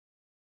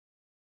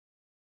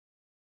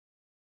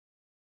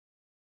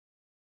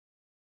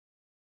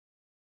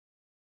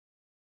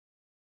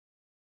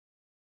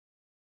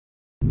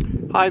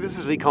Hi, this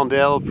is Lee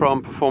Condell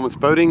from Performance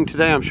Boating.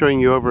 Today I'm showing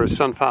you over a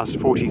Sunfast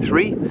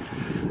 43.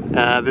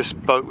 This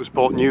boat was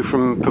bought new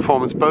from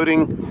Performance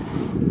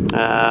Boating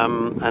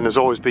and has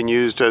always been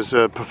used as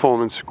a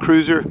performance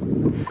cruiser.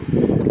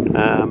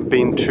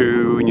 Been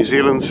to New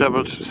Zealand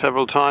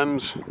several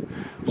times,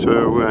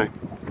 so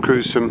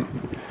cruised some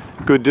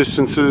good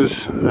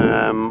distances,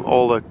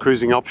 all the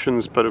cruising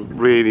options, but a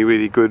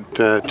really good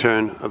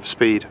turn of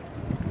speed.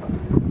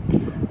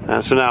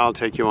 So now I'll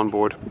take you on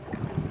board.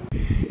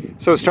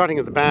 So starting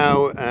at the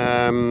bow,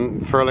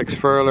 Furlex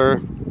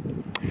furler.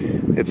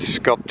 It's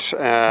got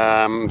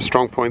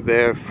strong point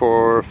there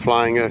for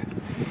flying a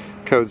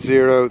code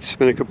 0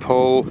 spinnaker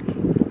pole,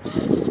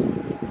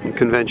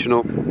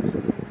 conventional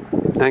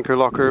anchor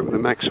locker with a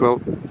Maxwell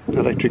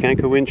electric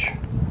anchor winch,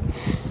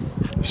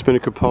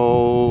 spinnaker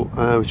pole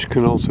which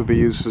can also be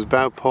used as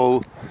bow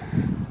pole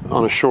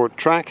on a short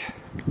track.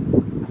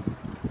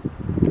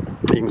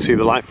 You can see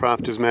the life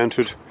raft is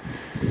mounted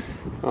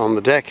on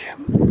the deck,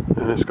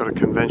 and it's got a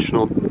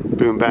conventional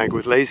boom bag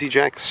with lazy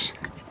jacks.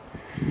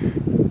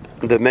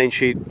 The main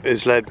sheet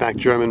is laid back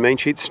German main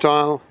sheet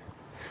style,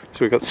 so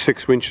we've got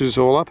 6 winches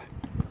all up.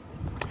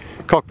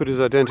 Cockpit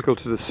is identical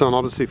to the Sun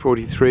Odyssey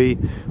 43.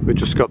 We've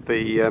just got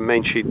the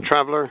main sheet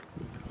traveller,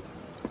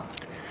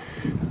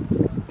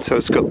 so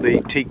it's got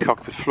the teak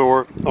cockpit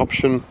floor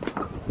option.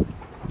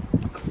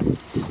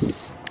 You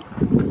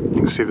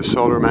can see the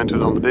solar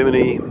mounted on the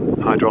bimini,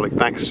 hydraulic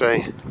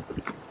backstay.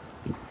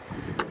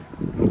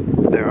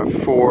 There are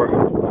 4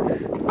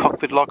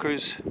 cockpit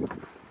lockers,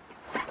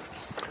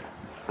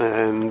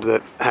 and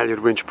the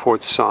halyard winch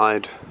port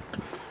side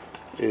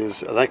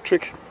is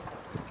electric.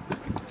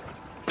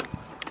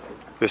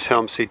 This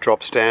helm seat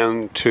drops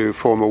down to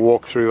form a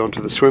walk-through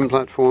onto the swim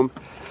platform,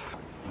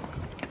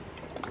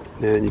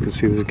 and you can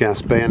see there's a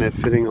gas bayonet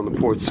fitting on the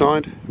port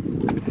side.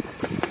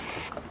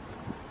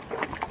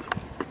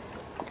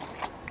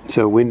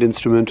 So wind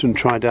instrument and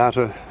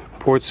tridata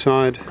port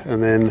side,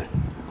 and then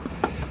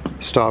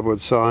starboard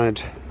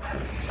side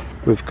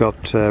we've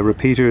got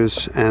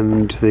repeaters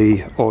and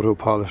the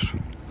autopilot.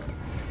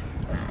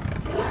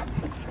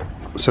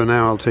 So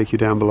now I'll take you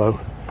down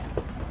below.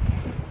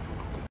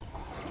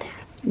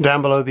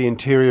 Down below, the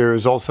interior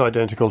is also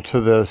identical to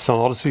the Sun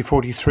Odyssey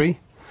 43.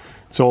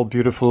 It's all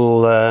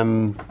beautiful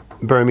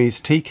Burmese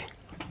teak.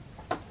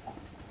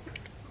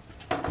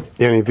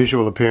 The only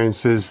visual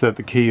appearance is that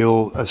the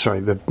keel,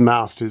 the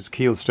mast is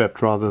keel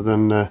stepped rather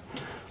than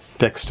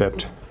deck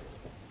stepped.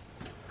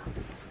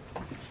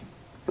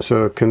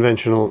 So a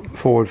conventional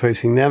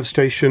forward-facing nav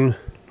station,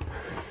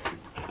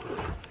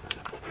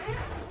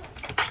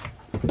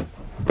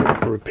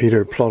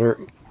 repeater plotter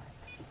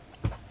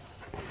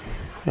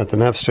at the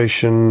nav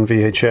station,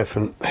 VHF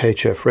and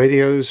HF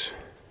radios.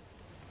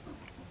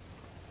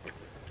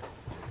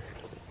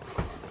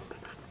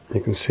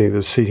 You can see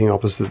the seating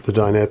opposite the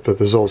dinette, but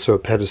there's also a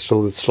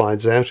pedestal that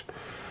slides out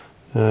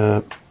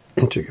to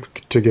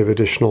give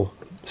additional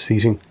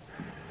seating.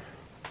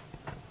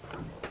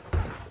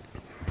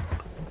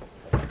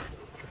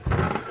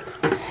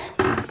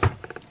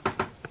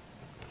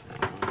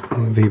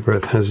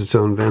 V-berth has its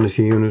own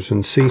vanity unit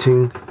and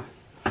seating,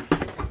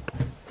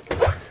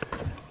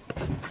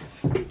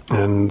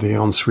 and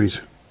the ensuite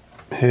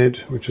head,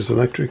 which is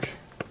electric.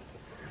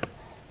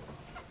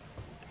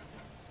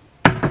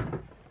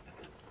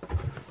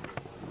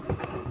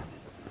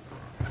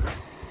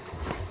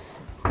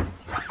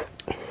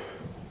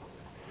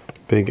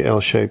 Big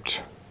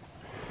L-shaped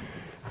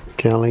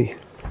galley,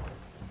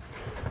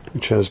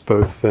 which has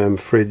both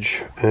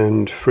fridge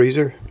and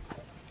freezer.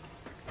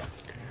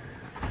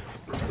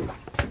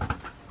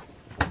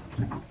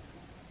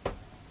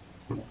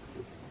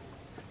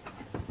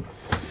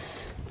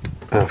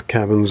 Aft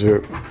cabins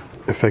are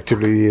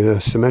effectively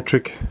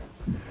symmetric,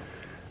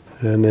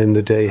 and then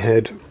the day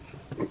head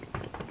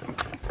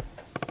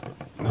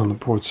on the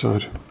port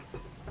side.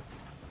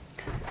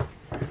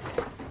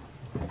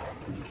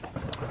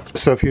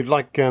 So if you'd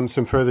like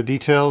some further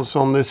details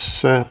on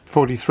this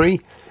 43,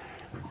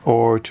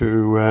 or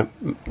to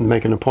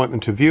make an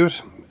appointment to view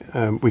it,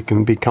 we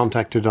can be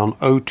contacted on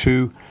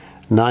 02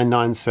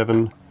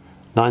 997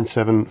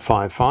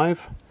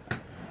 9755.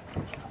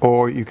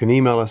 Or you can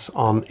email us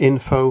on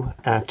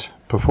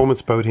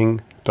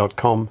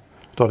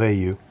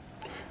info@performanceboating.com.au.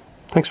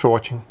 Thanks for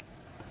watching.